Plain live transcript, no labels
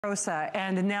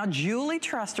And now Julie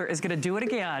Truster is going to do it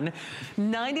again.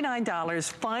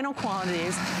 $99, final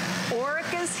quantities.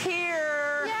 Oreck is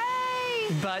here.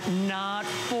 Yay! But not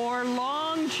for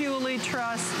long, Julie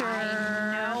Truster.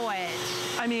 I know it.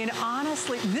 I mean,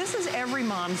 honestly, this is every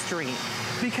mom's dream,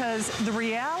 because the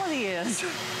reality is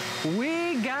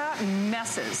we got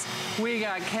messes. We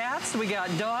got cats, we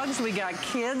got dogs, we got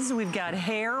kids, we've got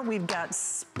hair, we've got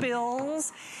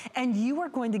spills, and you are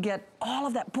going to get all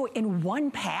of that, boy, in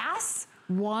one pass?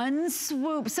 One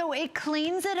swoop. So it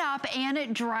cleans it up and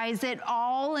it dries it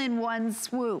all in one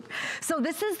swoop. So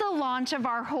this is the launch of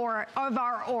our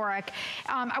Oreck.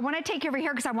 I want to take you over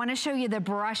here because I want to show you the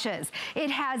brushes.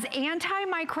 It has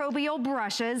antimicrobial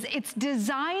brushes. It's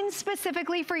designed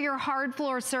specifically for your hard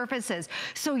floor surfaces.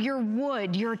 So your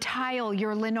wood, your tile,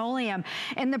 your linoleum.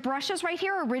 And the brushes right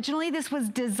here, originally this was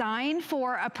designed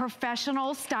for a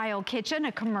professional style kitchen,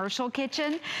 a commercial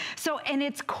kitchen. So, and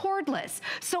it's cordless.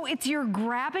 So it's your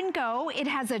grab and go. It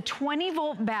has a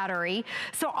 20-volt battery.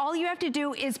 So all you have to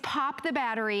do is pop the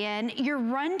battery in. Your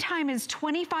run time is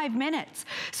 25 minutes.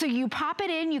 So you pop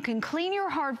it in, you can clean your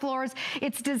hard floors.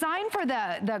 It's designed for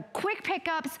the quick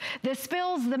pickups, the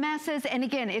spills, the messes, and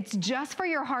again, it's just for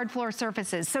your hard floor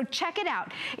surfaces. So check it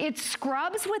out. It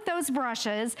scrubs with those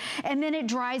brushes, and then it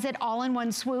dries it all in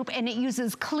one swoop, and it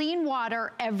uses clean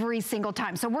water every single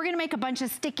time. So we're gonna make a bunch of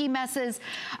sticky messes.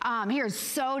 Here's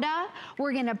soda.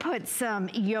 We're gonna put some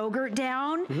yogurt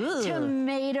down,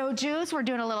 tomato juice. We're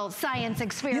doing a little science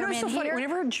experiment here. You know, it's so funny.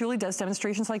 Whenever Julie does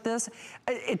demonstrations like this,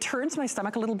 it turns my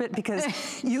stomach a little bit because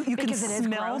you can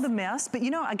smell the mess. But you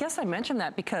know, I guess I mentioned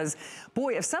that because,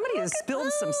 boy, if somebody has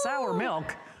spilled some sour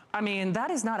milk, I mean, that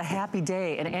is not a happy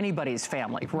day in anybody's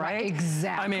family, right?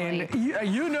 Exactly. I mean,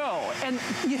 you know, and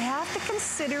you have to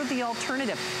consider the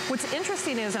alternative. What's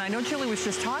interesting is, and I know Julie was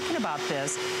just talking about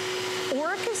this,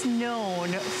 Oreck is known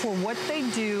for what they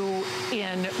do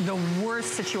in the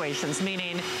worst situations,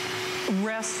 meaning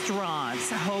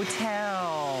restaurants,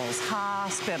 hotels,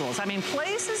 hospitals. I mean,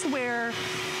 places where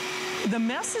the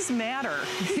messes matter,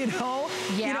 you know?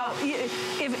 Yeah. You know,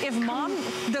 if mom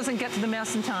doesn't get to the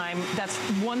mess in time, that's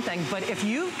one thing. But if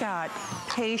you've got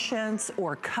patients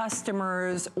or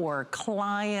customers or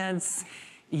clients,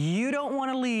 you don't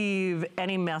want to leave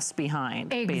any mess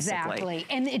behind, exactly. Basically.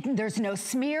 And there's no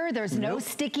smear, there's no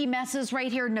sticky messes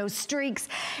right here, no streaks,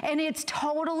 and it's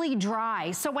totally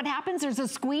dry. So what happens, there's a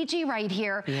squeegee right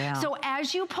here. Yeah. So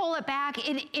as you pull it back,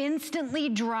 it instantly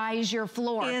dries your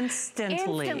floor.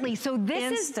 Instantly. So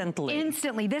this is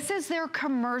instantly. This is their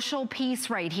commercial piece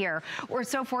right here. We're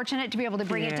so fortunate to be able to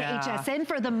bring it to HSN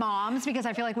for the moms, because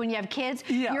I feel like when you have kids,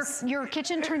 your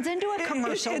kitchen turns into a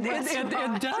commercial restaurant.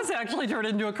 It does actually turn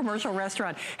into a commercial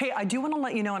restaurant. Hey, I do want to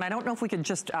let you know, and I don't know if we could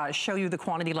just show you the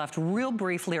quantity left real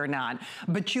briefly or not,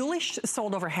 but Julie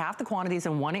sold over half the quantities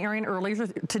in one area earlier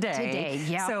today.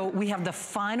 Yeah. So we have the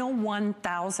final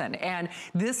 1,000, and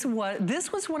this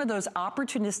was one of those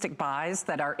opportunistic buys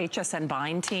that our HSN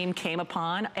buying team came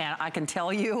upon, and I can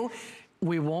tell you,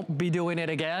 we won't be doing it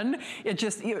again. It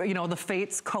just, you know, the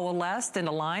fates coalesced and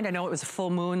aligned. I know it was a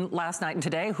full moon last night and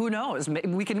today. Who knows?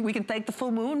 We can thank the full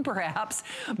moon perhaps,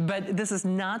 but this is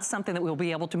not something that we'll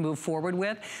be able to move forward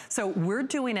with. So we're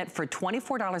doing it for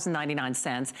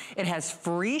 $24.99. It has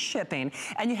free shipping,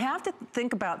 and you have to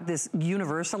think about this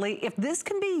universally. If this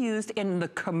can be used in the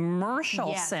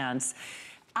commercial sense,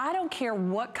 I don't care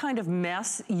what kind of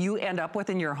mess you end up with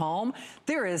in your home,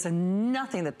 there is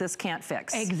nothing that this can't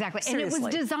fix. Exactly. Seriously. And it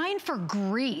was designed for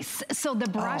grease. So the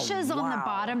brushes on the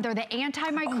bottom, they're the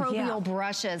antimicrobial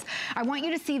brushes. I want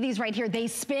you to see these right here. They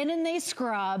spin and they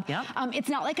scrub. Yep. It's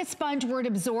not like a sponge where it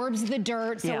absorbs the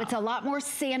dirt, so it's a lot more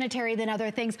sanitary than other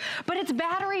things. But it's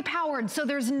battery powered, so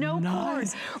there's no cord.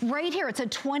 Right here, it's a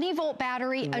 20-volt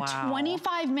battery, a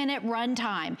 25-minute run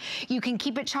time. You can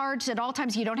keep it charged at all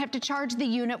times. You don't have to charge the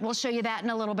unit. We'll show you that in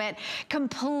a little bit.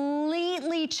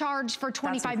 Completely charged for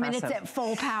 25 minutes at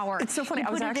full power. It's so funny.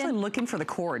 I was actually looking for the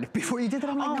cord before you did that.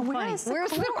 I'm like, no, where's the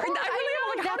cord?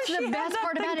 That's the best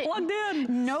part about it. Plugged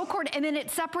in. No cord. And then it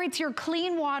separates your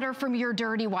clean water from your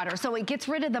dirty water. So it gets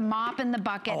rid of the mop and the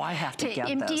bucket. Oh, I have to get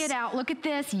empty it out. Look at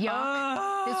this.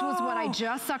 Yuck. This was what I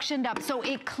just suctioned up. So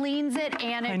it cleans it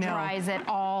and it dries it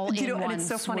all in one swoop. And it's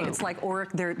so funny. It's like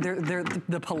Oreck, they're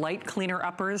the polite cleaner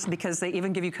uppers, because they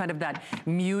even give you kind of that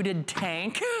muted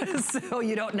tank, so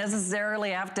you don't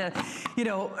necessarily have to, you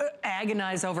know,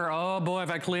 agonize over, oh boy,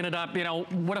 if I clean it up, you know,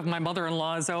 what if my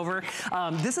mother-in-law is over?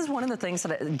 This is one of the things that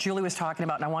that Julie was talking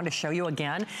about and I wanted to show you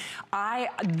again.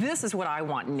 This is what I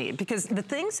want and need, because the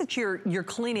things that you're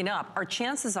cleaning up are,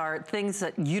 chances are, things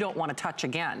that you don't want to touch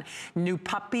again. New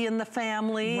puppy in the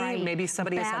family, maybe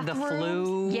somebody has had the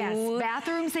flu. Yes,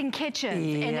 bathrooms and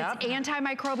kitchens. And it's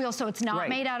antimicrobial, so it's not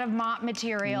made out of mop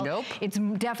material. Nope. It's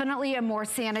definitely a more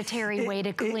sanitary way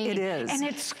to clean. It is. And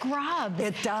it scrubs.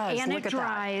 It does. And Look it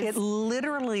dries. It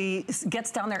literally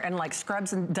gets down there and like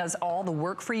scrubs and does all the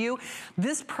work for you.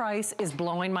 This price is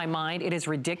blowing my mind. It is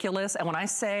ridiculous. And when I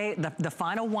say the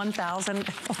final 1,000,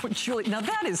 oh, Julie, now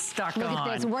that is stuck on. Look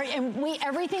at this. And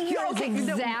everything here is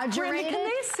exaggerated. Can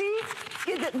they see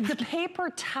the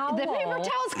paper towel? The paper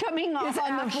towel's coming off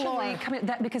on the floor.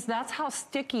 Because that's how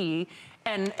sticky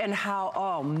and how,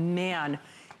 oh man.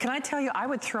 Can I tell you, I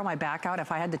would throw my back out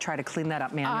if I had to try to clean that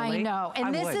up manually. I know,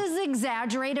 and this is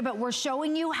exaggerated, but we're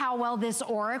showing you how well this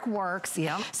Oreck works.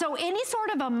 Yeah. So any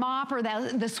sort of a mop or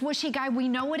the swishy guy, we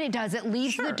know what it does. It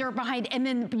leaves the dirt behind, and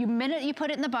then the minute you put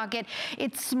it in the bucket,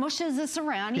 it smushes this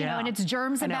around, you know, and it's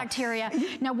germs and bacteria.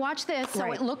 Now watch this,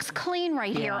 so it looks clean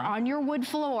right here on your wood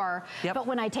floor, but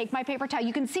when I take my paper towel,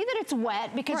 you can see that it's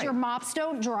wet because your mops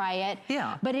don't dry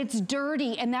it, but it's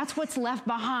dirty, and that's what's left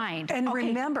behind. And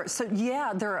remember, so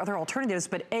there are other alternatives,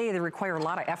 but A, they require a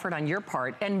lot of effort on your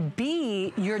part, and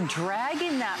B, you're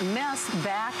dragging that mess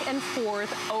back and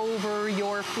forth over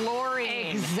your flooring.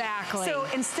 Exactly. So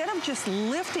instead of just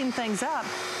lifting things up,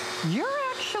 you're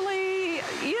actually,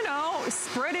 you know,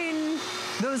 spreading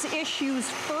those issues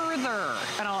further.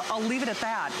 And I'll leave it at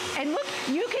that. And look,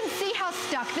 you can see how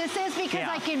stuck this is because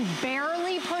I can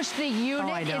barely push the unit.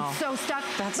 Oh, I know. It's so stuck.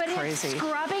 That's crazy. It's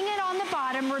scrubbing it on the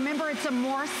bottom. Remember, it's a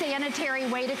more sanitary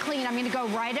way to clean. I'm going to go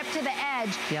right up to the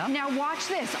edge. Now watch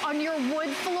this. On your wood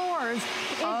floors,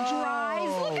 it dries.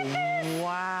 Look at this.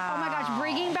 Wow. Oh my gosh,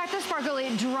 bringing back the sparkle.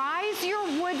 It dries your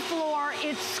wood floor.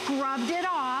 It scrubbed it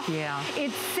off. Yeah.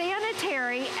 It's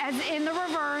sanitary, as in the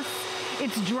reverse.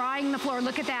 It's drying the floor.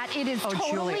 Look at that. It is totally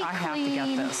Julie, clean. I have to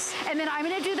get this. And then I'm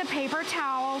going to do the paper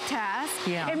towel test.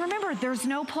 And remember, there's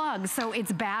no plugs, so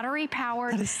it's battery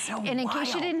powered. That is so And in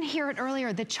case you didn't hear it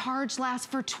earlier, the charge lasts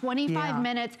for 25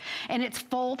 minutes, and it's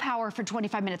full power for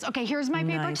 25 minutes. Okay, here's my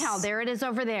paper towel. There it is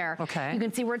over there. Okay. You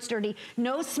can see where it's dirty.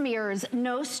 No smears,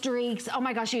 no streaks. Oh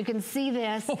my gosh, you can see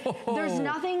this. There's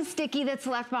nothing sticky that's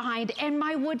left behind, and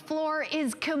my wood floor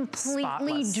is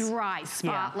completely dry,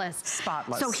 spotless.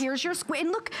 Spotless. So here's your and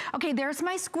look, okay, there's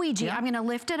my squeegee. I'm gonna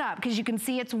lift it up because you can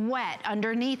see it's wet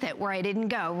underneath it where I didn't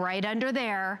go, right under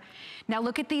there. Now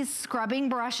look at these scrubbing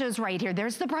brushes right here.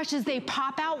 There's the brushes, they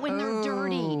pop out when they're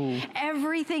dirty.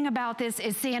 Everything about this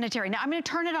is sanitary. Now I'm gonna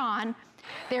turn it on.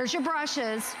 There's your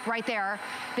brushes right there.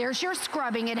 There's your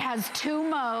scrubbing. It has 2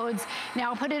 modes.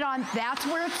 Now put it on. That's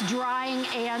where it's drying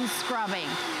and scrubbing.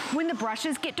 When the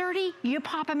brushes get dirty, you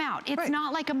pop them out. It's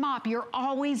not like a mop. You're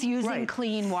always using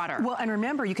clean water. Well, and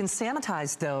remember, you can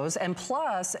sanitize those, and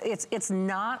plus, it's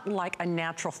not like a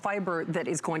natural fiber that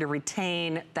is going to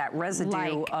retain that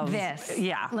residue of this.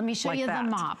 Let me show you the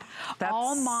mop.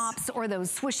 All mops or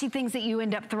those swishy things that you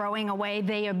end up throwing away,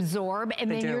 they absorb, and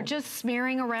then you're just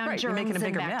smearing around germs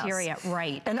and bacteria.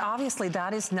 And obviously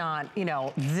that is not, you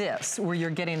know, this, where you're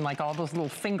getting like all those little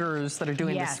fingers that are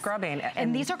doing the scrubbing.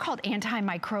 And these are called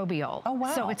antimicrobial. Oh,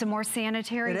 wow. So it's a more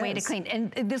sanitary way to clean.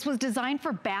 And this was designed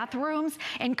for bathrooms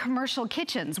and commercial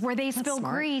kitchens where they spill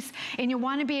grease, and you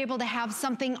want to be able to have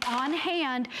something on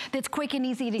hand that's quick and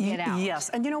easy to get out. Yes,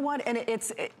 and you know what? And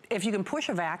if you can push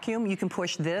a vacuum, you can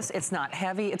push this. It's not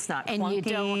heavy, it's not clunky. And you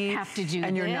don't have to do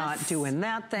and you're not doing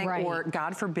that thing, or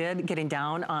God forbid, getting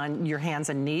down on your hands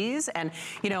and knees. And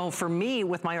you know, for me,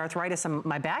 with my arthritis and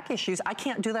my back issues, I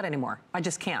can't do that anymore. I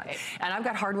just can't. And I've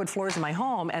got hardwood floors in my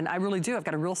home, and I really do. I've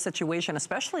got a real situation,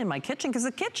 especially in my kitchen, because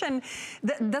the kitchen,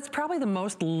 that's probably the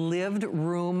most lived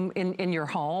room in your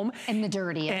home. And the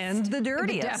dirtiest. And the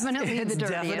dirtiest. Definitely the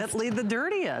dirtiest. Definitely the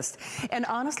dirtiest. And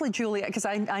honestly, Julie, because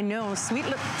I know sweet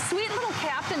little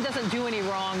Captain doesn't do any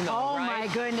wrong, though, Oh my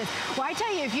goodness. Well, I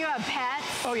tell you, if you have pets,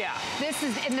 this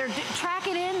is, and they're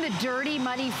tracking in the dirty,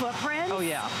 muddy footprints.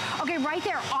 Okay, right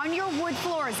there on your wood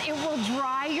floors, it will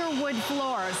dry your wood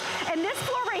floors. And this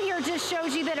floor right here just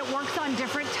shows you that it works on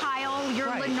different tile, your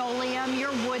linoleum,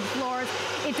 your wood floors.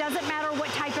 It doesn't matter what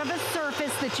type of a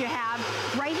surface that you have.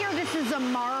 Right here, this is a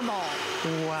marble.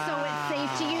 Wow. So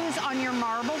it's safe to use on your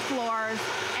marble floors.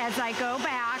 As I go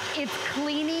back, it's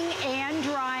cleaning and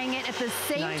drying it at the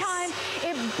same time.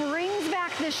 It brings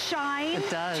back the shine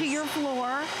to your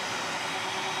floor.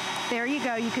 There you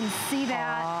go. You can see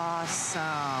that.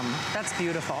 Awesome. That's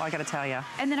beautiful, I gotta tell you.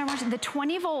 And then I want the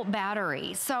 20-volt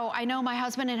battery. So I know my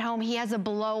husband at home, he has a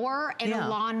blower and a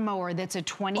lawnmower that's a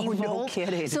 20-volt. No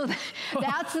kidding. So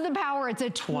that's the power. It's a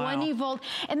 20-volt.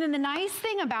 And then the nice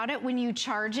thing about it, when you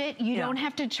charge it, you don't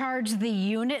have to charge the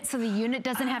unit, so the unit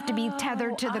doesn't have to be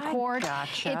tethered to the cord.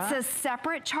 Gotcha. It's a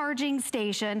separate charging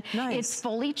station. Nice. It's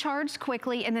fully charged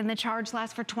quickly, and then the charge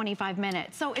lasts for 25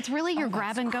 minutes. So it's really your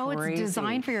grab and go. It's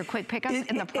designed for your quick pickup,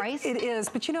 and the price. It is,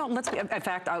 but you know, in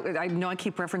fact, I know I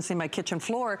keep referencing my kitchen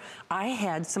floor. I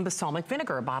had some balsamic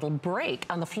vinegar, a bottle break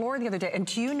on the floor the other day, and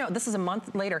do you know, this is a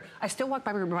month later, I still walk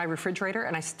by my refrigerator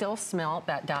and I still smell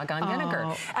that doggone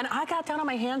vinegar. And I got down on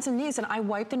my hands and knees and I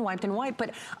wiped and wiped and wiped,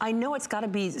 but I know it's gotta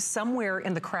be somewhere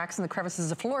in the cracks and the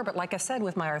crevices of the floor, but like I said,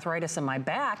 with my arthritis in my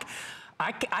back,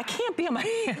 I can't be on my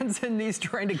hands and knees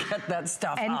trying to get that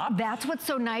stuff up. And that's what's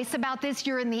so nice about this.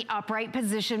 You're in the upright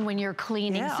position when you're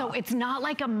cleaning. So it's not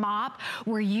like a mop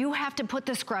where you have to put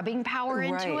the scrubbing power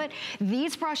into it.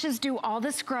 These brushes do all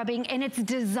the scrubbing, and it's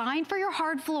designed for your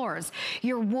hard floors,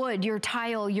 your wood, your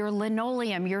tile, your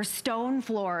linoleum, your stone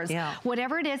floors,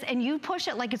 whatever it is, and you push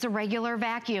it like it's a regular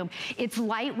vacuum. It's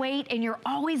lightweight, and you're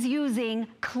always using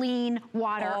clean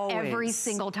water every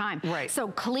single time. So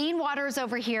clean water is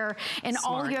over here, and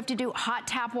all you have to do, hot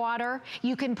tap water,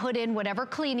 you can put in whatever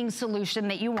cleaning solution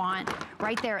that you want.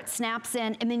 Right there, it snaps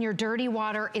in, and then your dirty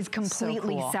water is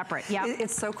completely separate.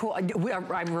 It's so cool.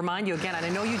 I remind you again, and I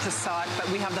know you just saw it, but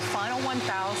we have the final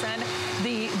 1,000.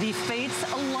 The fates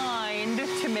aligned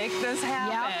to make this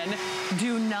happen.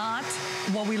 Do not,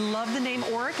 while we love the name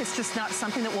Oreck, it's just not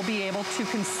something that we'll be able to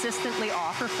consistently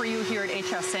offer for you here at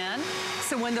HSN.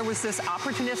 So when there was this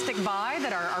opportunistic buy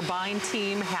that our buying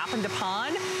team happened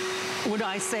upon, would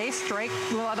I say strike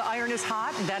while the iron is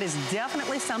hot? That is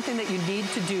definitely something that you need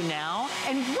to do now.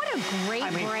 And what a great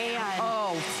brand.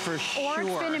 Oh, for sure.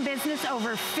 Oreck's been in business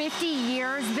over 50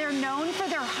 years. They're known for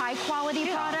their high quality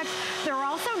products. They're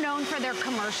also known for their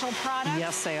commercial products.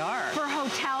 Yes, they are. For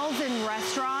hotels and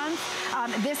restaurants.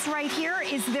 This right here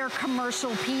is their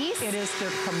commercial piece. It is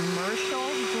their commercial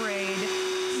grade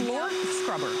floor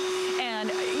scrubber.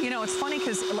 And, you know, it's funny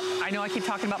because I know I keep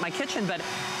talking about my kitchen, but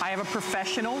I have a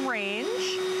professional range.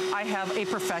 I have a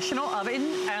professional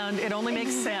oven, and it only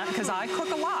makes sense because I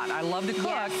cook a lot. I love to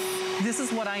cook. This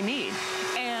is what I need.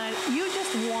 And you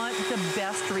just want the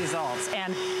best results.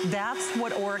 And that's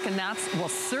what Oreck, and that's, well,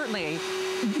 certainly,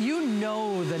 you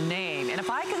know the name. And if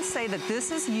I can say that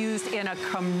this is used in a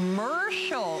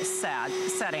commercial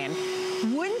setting,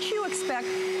 wouldn't you expect,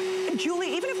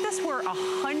 Julie, even if this were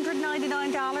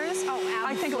 $199,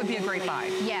 I think it would be a great buy.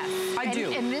 Yes. I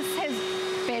do. And this has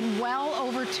been well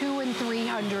over $200 and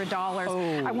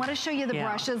 $300. I want to show you the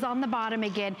brushes on the bottom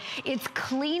again. It's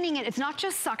cleaning it. It's not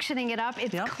just suctioning it up.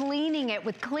 It's cleaning it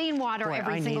with clean water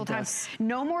every single time.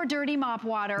 No more dirty mop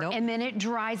water, and then it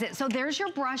dries it. So there's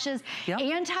your brushes,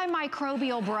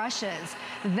 antimicrobial brushes.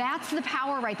 That's the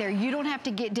power right there. You don't have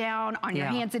to get down on your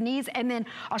hands and knees. And then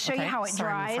I'll show you how it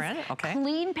dries.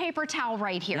 Clean paper towel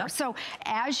right here. So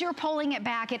as you're pulling it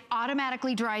back, it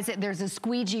automatically dries it. There's a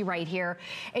squeegee right here,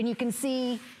 and you can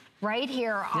see right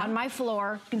here on my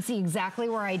floor, you can see exactly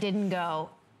where I didn't go.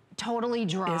 Totally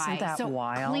dry. Isn't that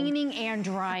wild? Cleaning and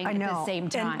drying at the same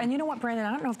time. And you know what, Brandon,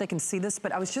 I don't know if they can see this,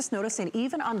 but I was just noticing,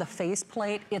 even on the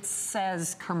faceplate, it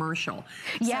says commercial.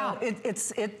 So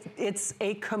it's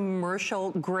a commercial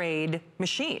grade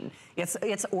machine. It's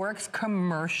Oreck's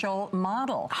commercial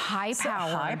model.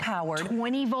 High-powered.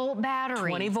 20-volt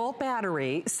battery. 20-volt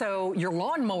battery. So your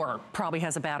lawnmower probably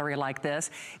has a battery like this.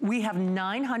 We have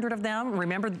 900 of them.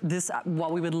 Remember this,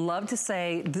 while we would love to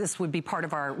say this would be part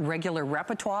of our regular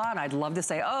repertoire, and I'd love to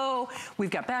say, oh, we've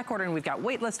got back order and we've got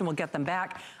wait list and we'll get them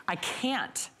back. I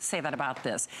can't say that about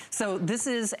this. So this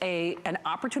is an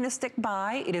opportunistic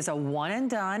buy. It is a one and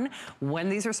done. When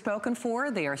these are spoken for,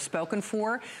 they are spoken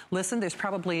for. Listen, there's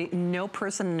probably no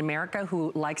person in America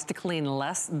who likes to clean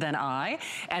less than I.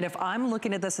 And if I'm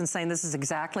looking at this and saying this is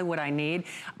exactly what I need,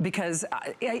 because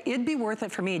it'd be worth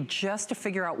it for me just to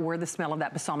figure out where the smell of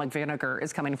that balsamic vinegar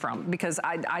is coming from. Because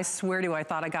I swear to you, I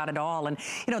thought I got it all. And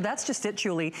you know, that's just it,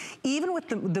 Julie. Even with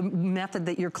the method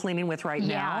that you're cleaning with right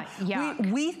now,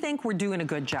 we think we're doing a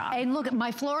good job. And look,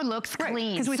 my floor looks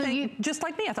clean. Because we think, just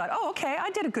like me, I thought, oh, okay,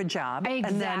 I did a good job.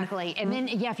 Exactly. And then,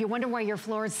 if you wonder why your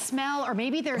floors smell, or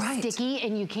maybe they're sticky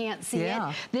and you can't see it,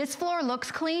 this floor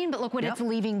looks clean, but look what it's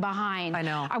leaving behind. I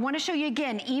know. I want to show you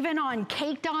again, even on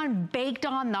caked on, baked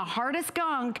on, the hardest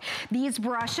gunk, these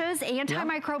brushes,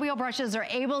 antimicrobial brushes, are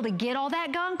able to get all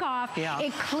that gunk off.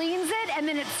 It cleans it, and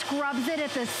then it scrubs it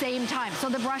at the same time. So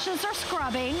the brushes are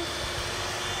scrubbing.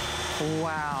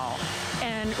 Wow.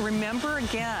 And remember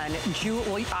again,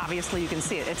 well, obviously you can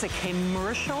see it. It's a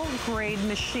commercial grade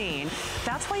machine.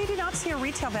 That's why you do not see a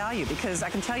retail value, because I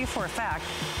can tell you for a fact,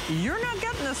 you're not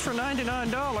getting this for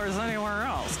 $99 anywhere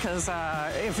else. Because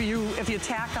if you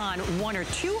tack on $100 or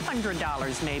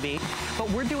 $200 maybe, but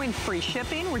we're doing free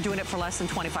shipping. We're doing it for less than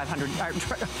 $2,500. I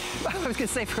was going to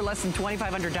say for less than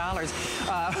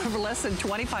 $2,500, for less than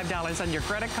 $25 on your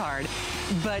credit card.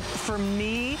 But for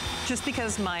me, just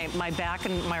because my back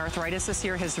and my arthritis this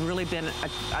year has really been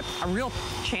a real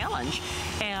challenge,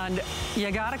 and you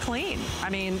gotta clean. I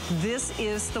mean, this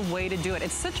is the way to do it.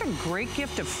 It's such a great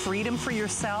gift of freedom for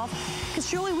yourself, because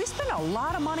Julie, we spend a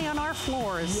lot of money on our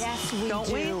floors. Yes, we don't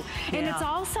do. we? And yeah. it's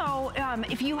also,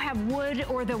 if you have wood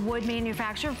or the wood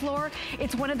manufactured floor,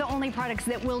 it's one of the only products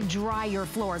that will dry your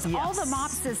floors. Yes. All the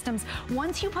mop systems,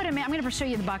 once you put them in, I'm gonna show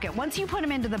you the bucket. Once you put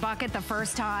them into the bucket the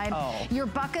first time, your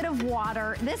bucket of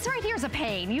water, this right here is a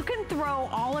pain. You can throw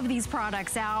all of these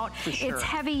products out. For sure. It's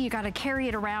heavy, you gotta carry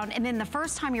it around, and then the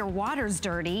first time your water's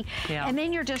dirty, and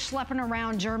then you're just schlepping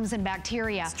around germs and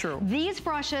bacteria. It's true. These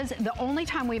brushes, the only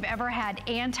time we've ever had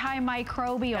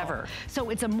antimicrobial. Ever. So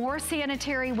it's a more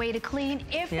sanitary way to clean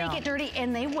if they get dirty,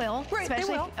 and they will,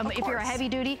 especially if you're a heavy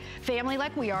duty family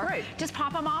like we are. Just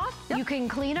pop them off, you can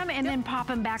clean them and then pop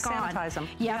them back on. Sanitize them.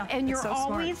 And you're so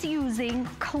always using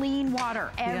clean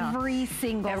water every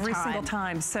single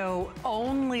time. So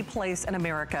only place in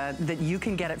America that you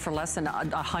can get it for less than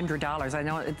 $100. I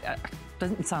know it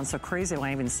doesn't sound so crazy when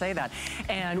I even say that.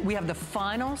 And we have the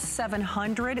final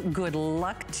 700. Good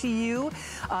luck to you.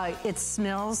 It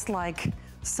smells like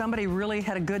somebody really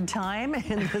had a good time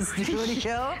in the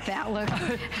studio. That look.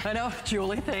 I know,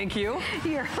 Julie, thank you.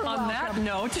 You're welcome. On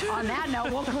that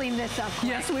note, we'll clean this up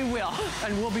quick. Yes, we will.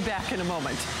 And we'll be back in a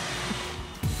moment.